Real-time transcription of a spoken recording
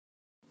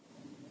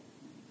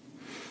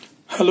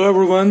Hello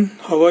everyone,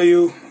 how are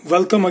you?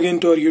 Welcome again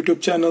to our YouTube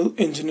channel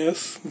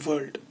Engineers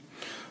World.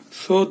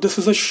 So this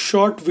is a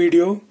short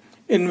video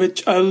in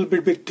which I will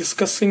be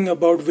discussing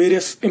about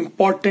various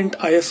important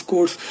IS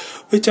codes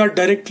which are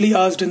directly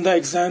asked in the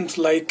exams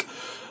like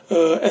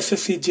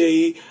SSC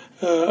JE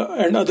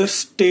and other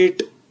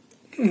state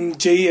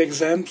JE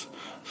exams.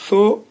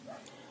 So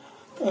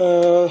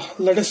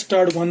let us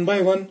start one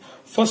by one.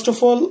 First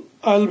of all,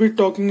 I'll be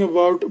talking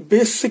about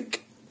basic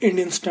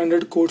Indian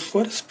standard codes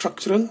for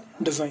structural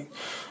design.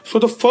 So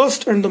the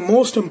first and the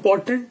most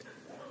important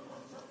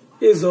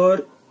is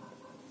our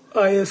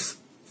IS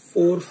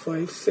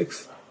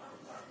 456.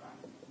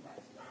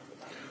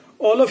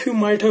 All of you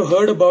might have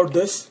heard about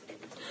this,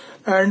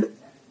 and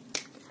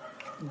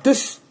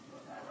this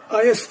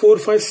IS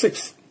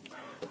 456,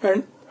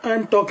 and I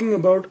am talking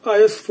about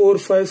IS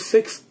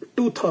 456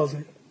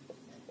 2000.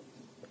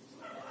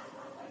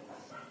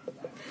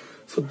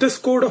 So this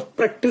code of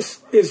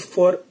practice is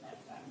for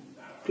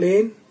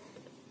plain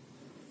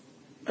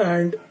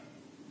and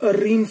a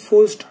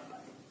reinforced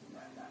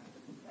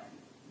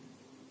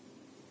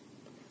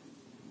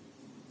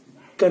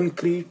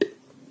concrete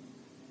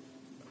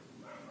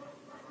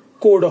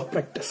code of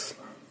practice.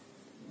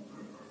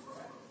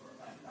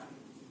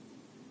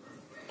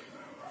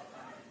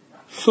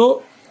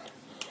 So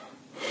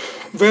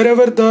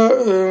wherever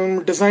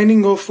the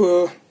designing of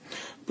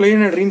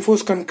plain and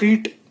reinforced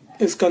concrete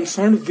is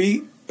concerned,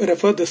 we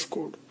refer this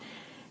code.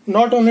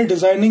 Not only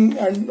designing,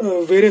 and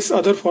various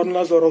other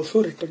formulas are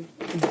also written.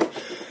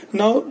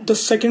 Now the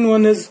second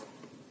one is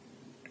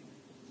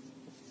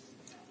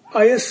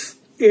IS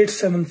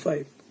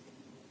 875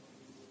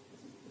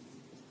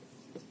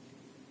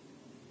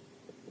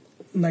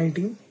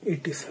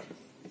 1987.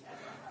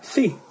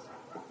 See,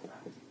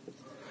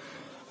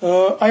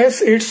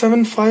 IS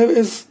 875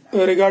 is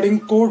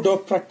regarding code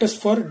of practice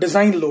for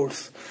design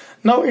loads.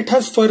 Now it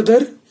has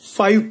further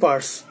 5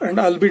 parts, and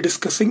I'll be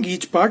discussing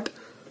each part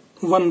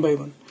one by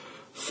one.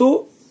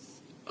 So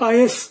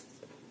IS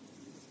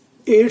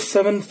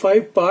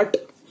 875 part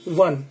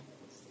 1,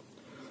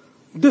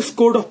 this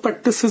code of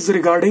practice is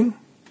regarding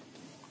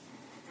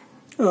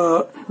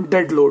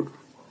dead load.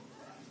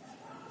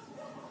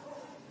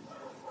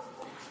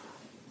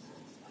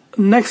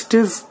 Next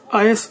is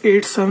IS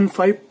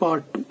 875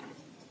 part 2.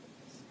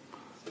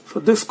 So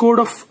this code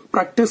of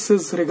practice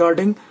is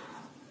regarding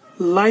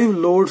live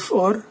loads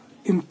or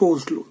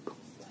imposed load.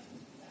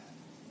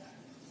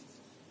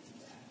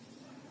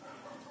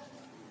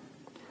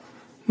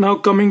 Now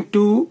coming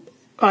to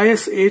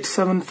IS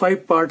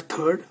 875 part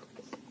 3rd,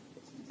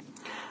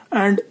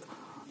 and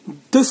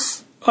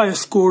this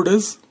IS code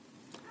is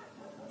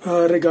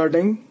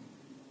regarding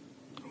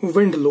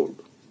wind load.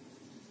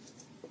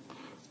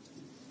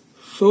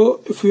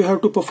 So if you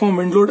have to perform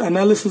wind load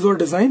analysis or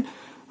design,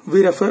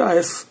 we refer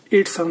IS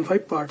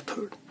 875 part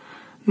 3rd.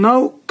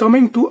 Now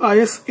coming to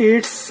IS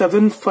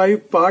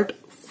 875 part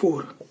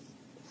 4.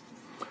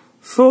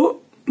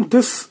 So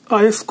this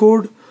IS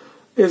code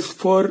is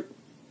for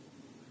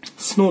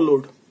snow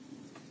load.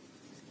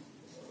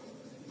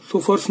 So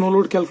for snow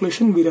load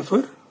calculation, we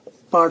refer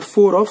part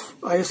 4 of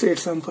IS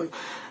 875.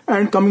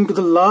 And coming to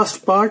the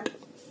last part,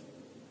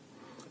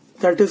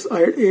 that is IS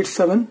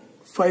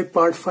 875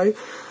 part 5.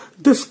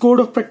 This code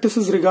of practice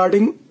is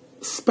regarding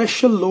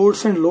special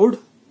loads and load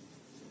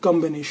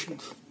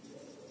combinations.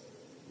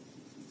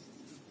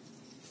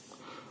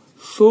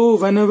 So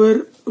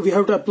whenever we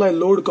have to apply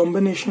load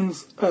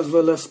combinations as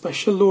well as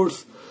special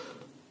loads,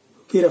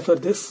 we refer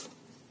this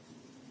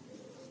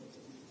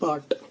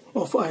part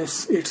of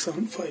IS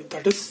 875,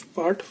 that is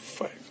part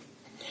 5.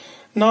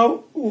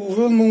 Now we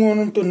will move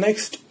on to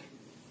next.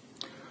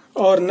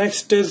 Our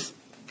next is,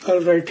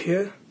 I'll write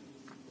here,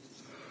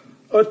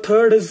 our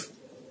third is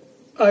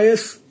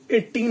IS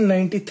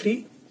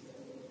 1893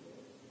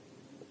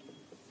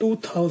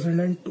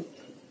 2002.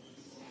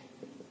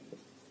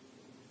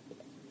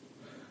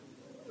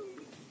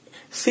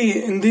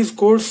 See, in these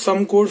codes,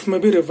 some codes may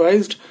be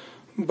revised,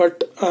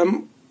 but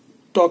I'm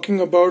talking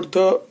about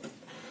the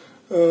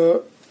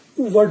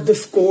what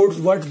these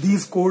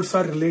codes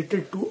are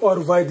related to,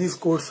 or why these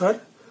codes are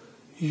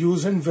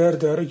used and where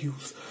they are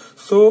used.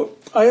 So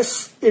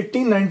IS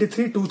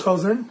 1893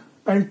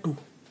 2002,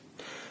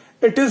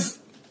 it is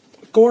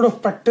code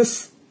of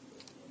practice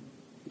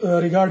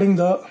regarding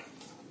the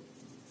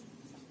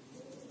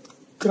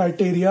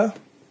criteria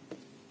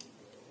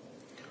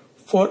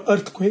for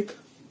earthquake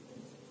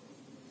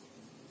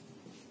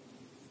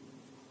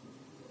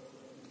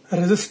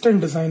resistant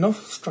design of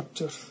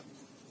structures.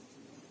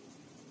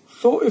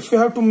 So if you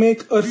have to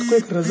make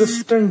earthquake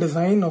resistant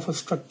design of a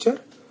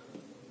structure,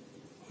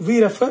 we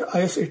refer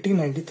IS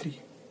 1893.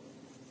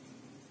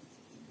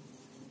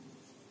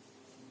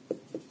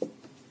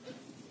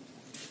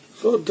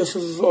 So this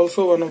is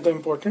also one of the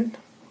important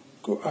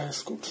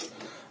IS codes.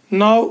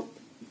 Now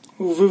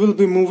we will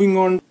be moving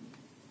on.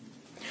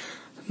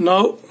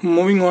 Now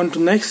moving on to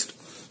next.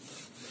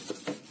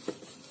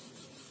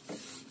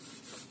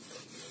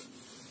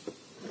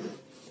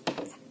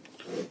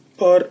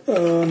 Or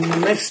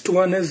next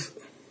one is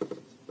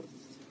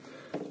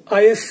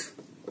IS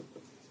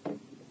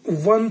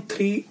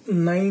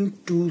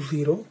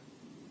 13920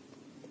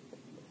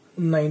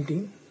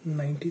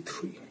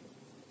 1993.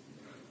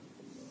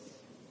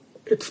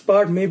 Its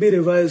part may be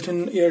revised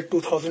in year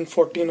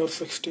 2014 or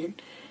 16,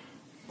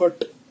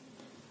 but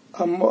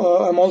I'm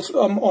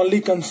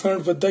only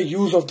concerned with the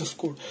use of this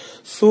code.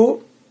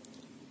 So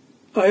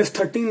IS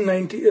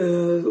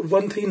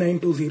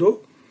 13920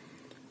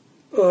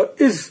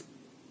 is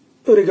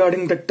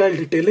regarding ductile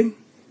detailing,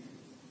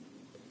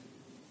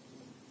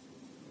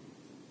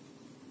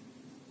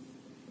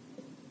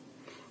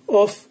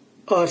 of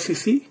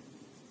RCC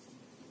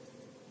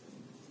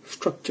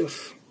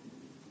structures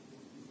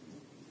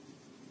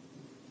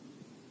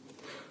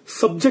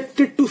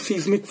subjected to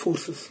seismic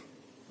forces.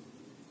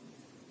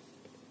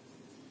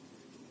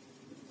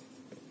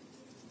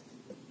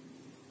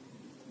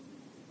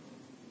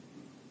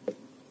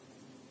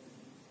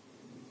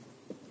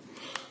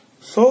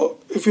 So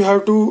if you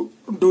have to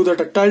do the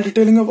ductile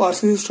detailing of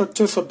RCC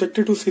structures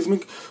subjected to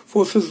seismic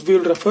forces, we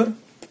will refer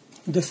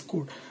this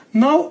code.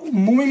 Now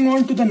moving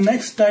on to the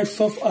next types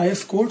of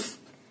IS codes.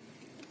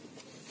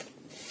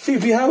 See,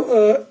 we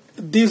have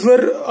these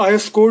were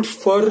IS codes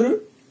for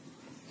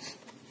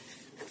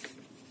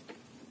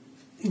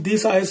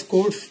these IS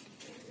codes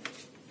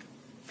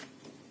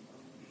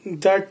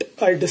that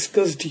I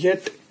discussed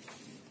yet.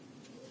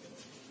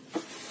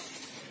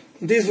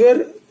 These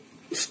were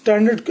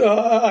standard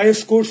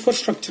IS codes for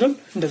structural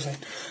design.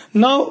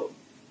 Now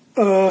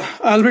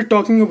I'll be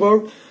talking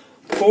about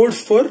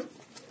codes for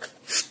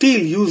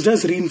steel used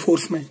as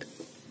reinforcement.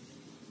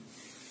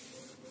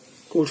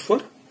 Codes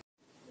for.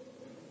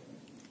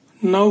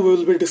 Now we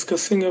will be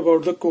discussing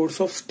about the codes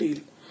of steel.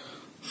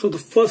 So the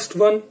first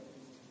one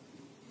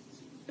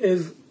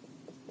is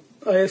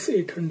IS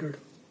 800.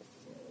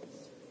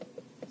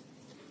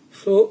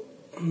 So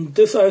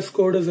this IS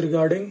code is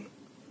regarding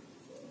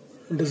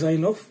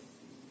design of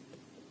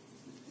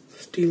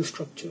steel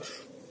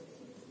structures.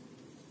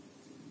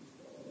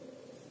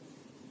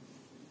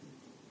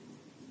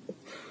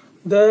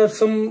 There are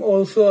some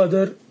also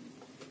other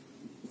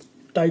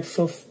types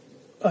of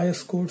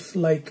IS codes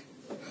like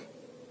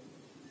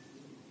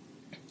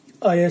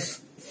IS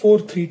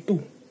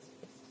 432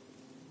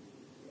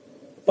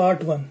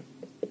 Part 1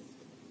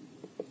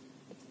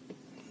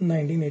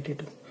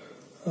 1982.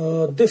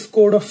 This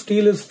code of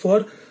steel is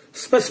for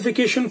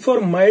specification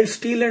for mild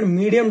steel and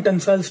medium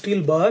tensile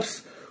steel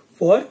bars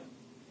for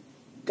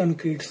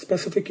concrete.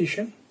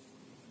 Specification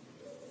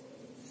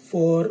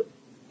for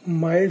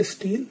mild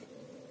steel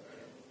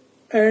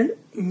and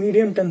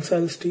medium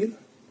tensile steel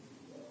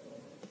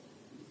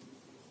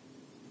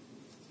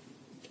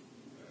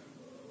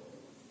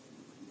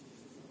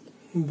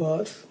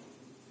bars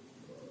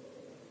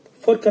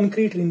for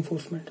concrete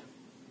reinforcement.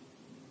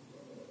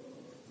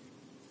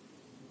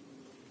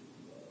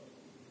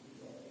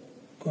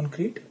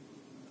 Concrete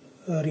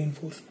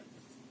reinforcement.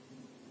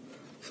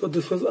 So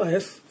this was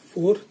IS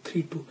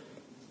 432.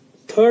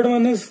 Third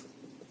one is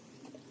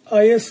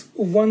IS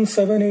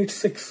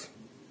 1786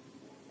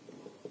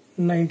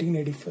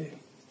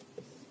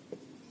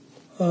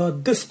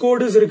 1985. This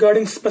code is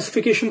regarding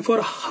specification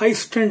for high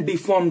strength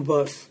deformed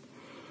bars.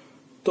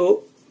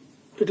 So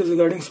it is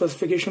regarding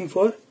specification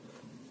for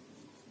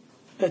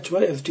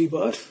HYSD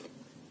bars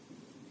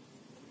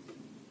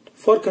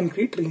for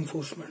concrete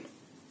reinforcement.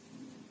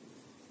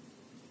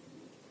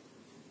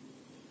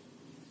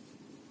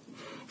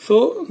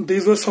 So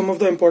these were some of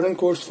the important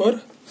codes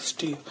for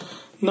steel.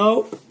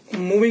 Now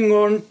moving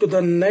on to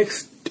the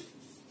next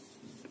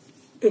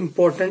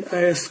important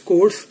IS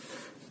codes,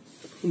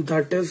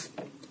 that is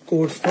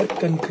codes for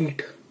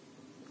concrete.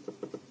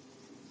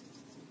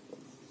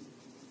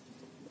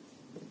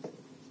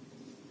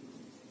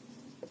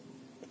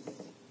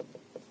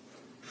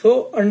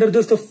 So under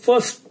this, the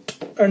first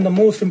and the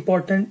most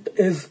important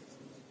is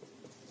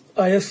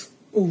IS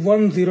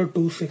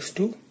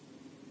 10262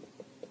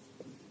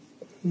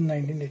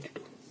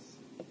 1982.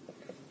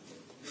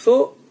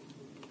 So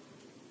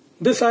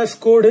this IS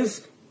code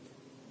is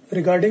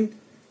regarding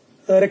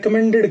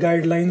recommended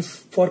guidelines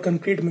for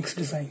concrete mix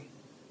design.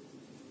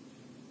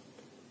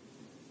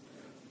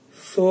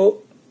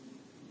 So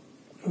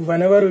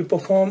whenever we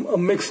perform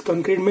a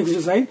concrete mix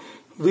design,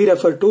 we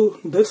refer to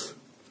this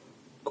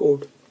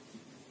code.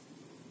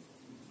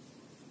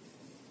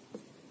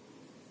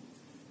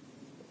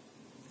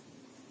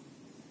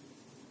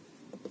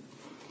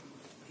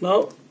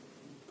 Now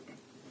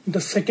the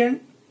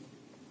second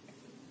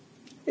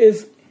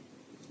is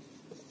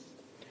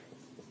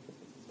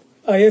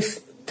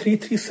IS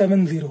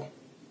 3370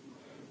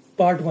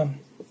 Part 1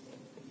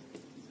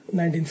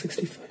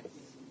 1965.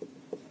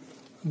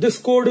 This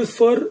code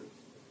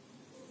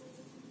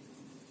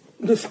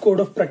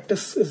of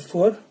practice is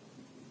for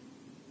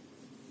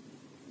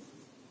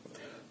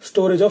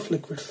storage of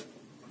liquids.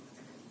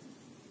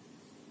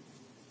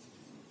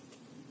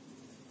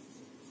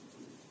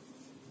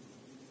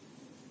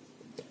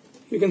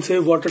 You can say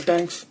water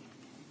tanks.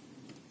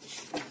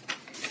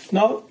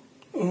 Now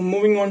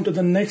moving on to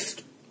the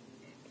next,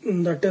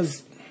 that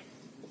is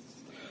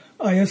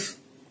IS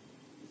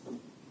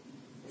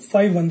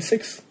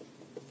 516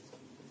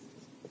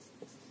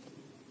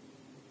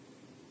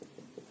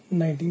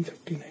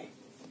 1959.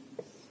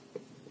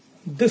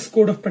 This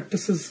code of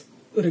practice is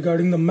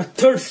regarding the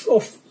methods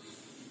of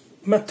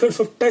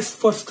test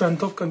for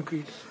strength of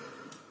concrete.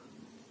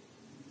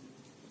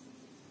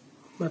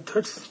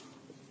 Methods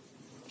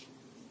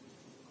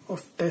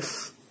of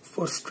test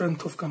for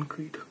strength of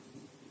concrete.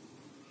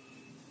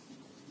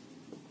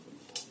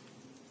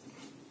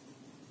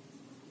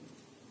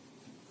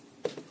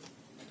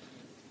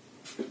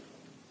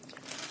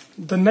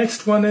 The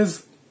next one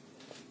is,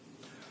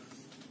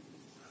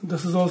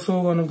 this is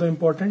also one of the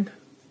important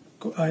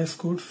IS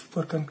codes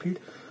for concrete,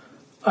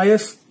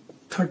 IS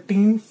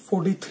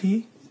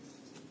 1343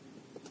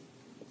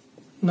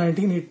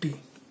 1980.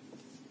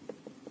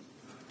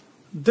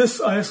 This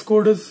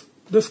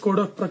code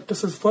of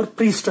practice is for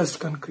pre-stressed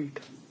concrete.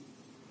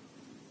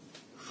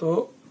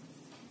 So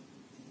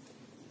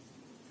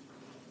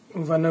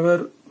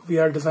whenever we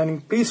are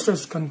designing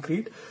pre-stressed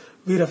concrete,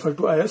 we refer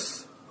to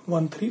IS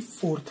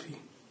 1343.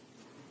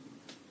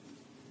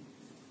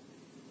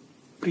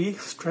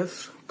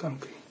 Pre-stressed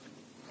concrete.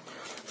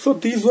 So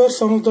these were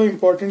some of the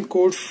important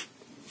codes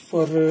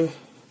for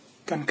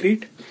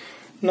concrete.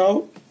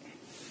 Now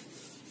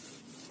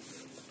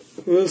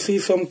we will see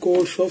some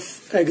codes of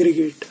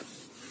aggregate.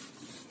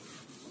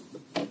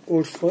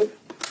 Codes for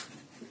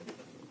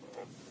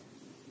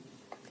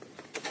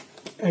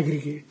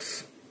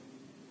aggregates.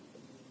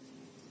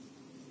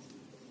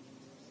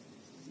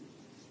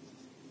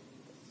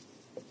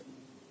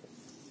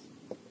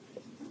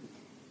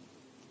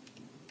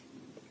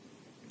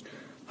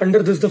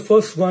 Under this, the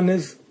first one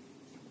is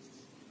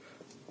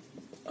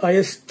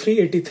IS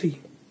 383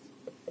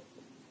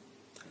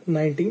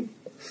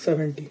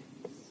 1970.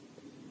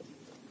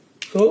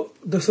 So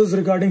this is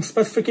regarding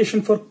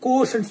specification for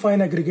coarse and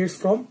fine aggregates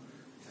from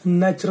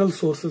natural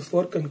sources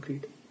for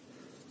concrete.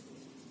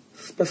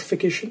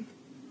 Specification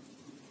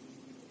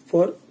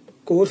for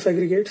coarse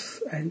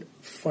aggregates and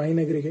fine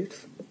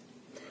aggregates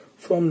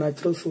from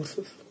natural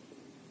sources.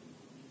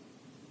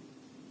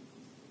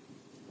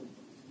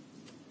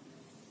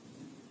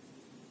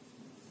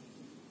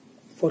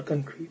 For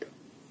concrete.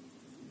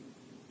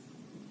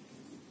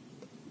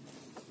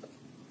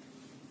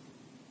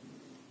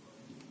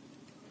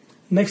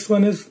 Next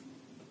one is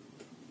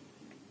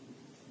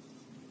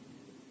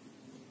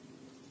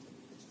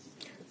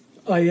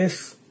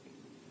IS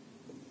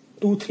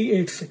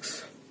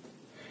 2386.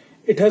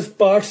 It has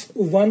parts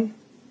 1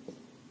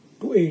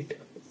 to 8.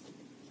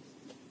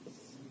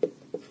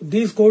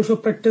 These codes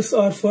of practice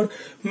are for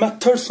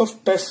methods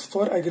of test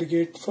for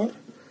aggregate for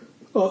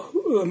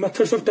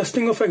methods of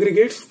testing of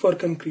aggregates for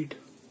concrete.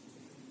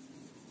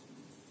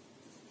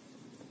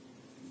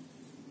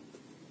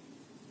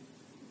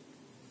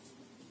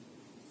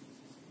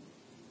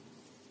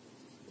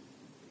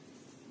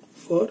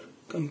 For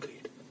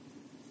concrete.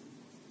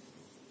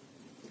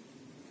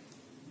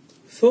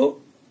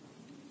 So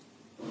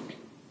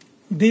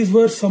these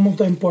were some of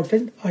the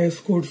important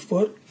IS codes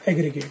for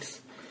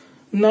aggregates.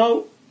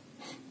 Now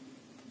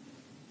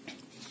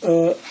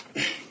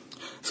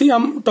see,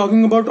 I'm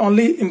talking about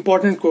only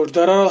important codes.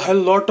 There are a whole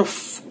lot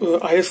of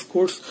IS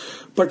codes,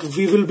 but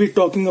we will be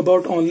talking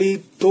about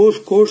only those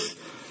codes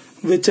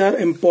which are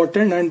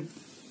important and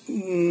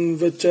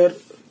which are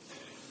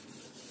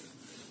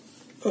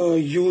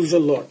used a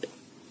lot.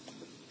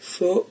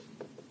 So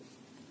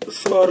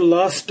our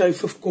last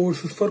types of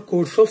codes is for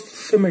codes of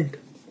cement.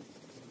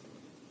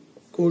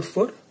 Codes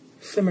for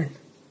cement.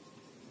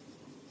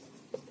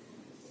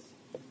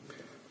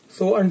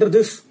 So under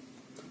this,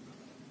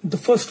 the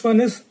first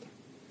one is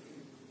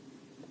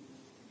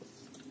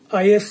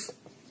IS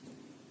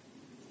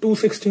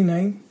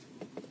 269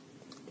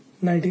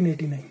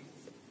 1989.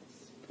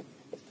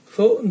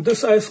 So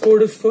this IS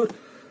code is for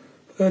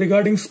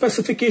regarding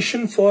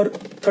specification for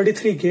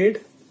 33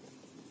 grade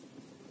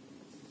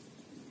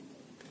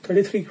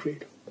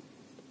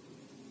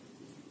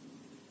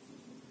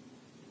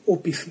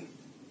OPC,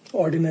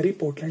 ordinary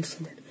Portland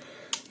cement.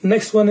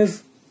 Next one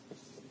is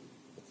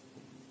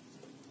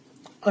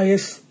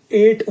IS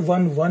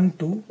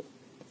 8112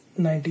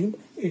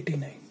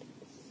 1989.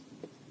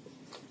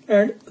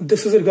 And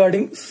this is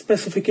regarding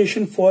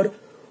specification for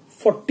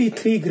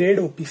 43 grade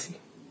OPC.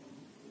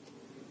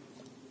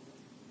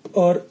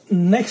 Or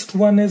next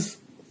one is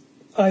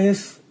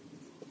IS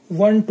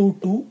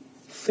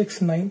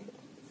 12269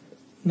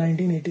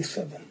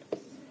 1987.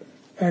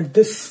 And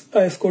this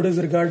IS code is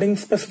regarding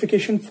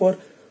specification for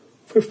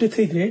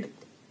 53 grade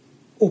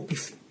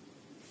OPC.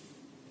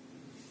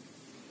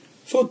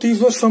 So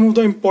these were some of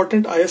the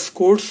important IS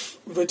codes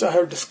which I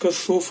have discussed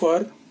so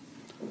far.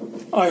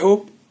 I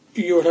hope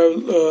you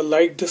have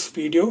liked this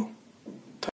video.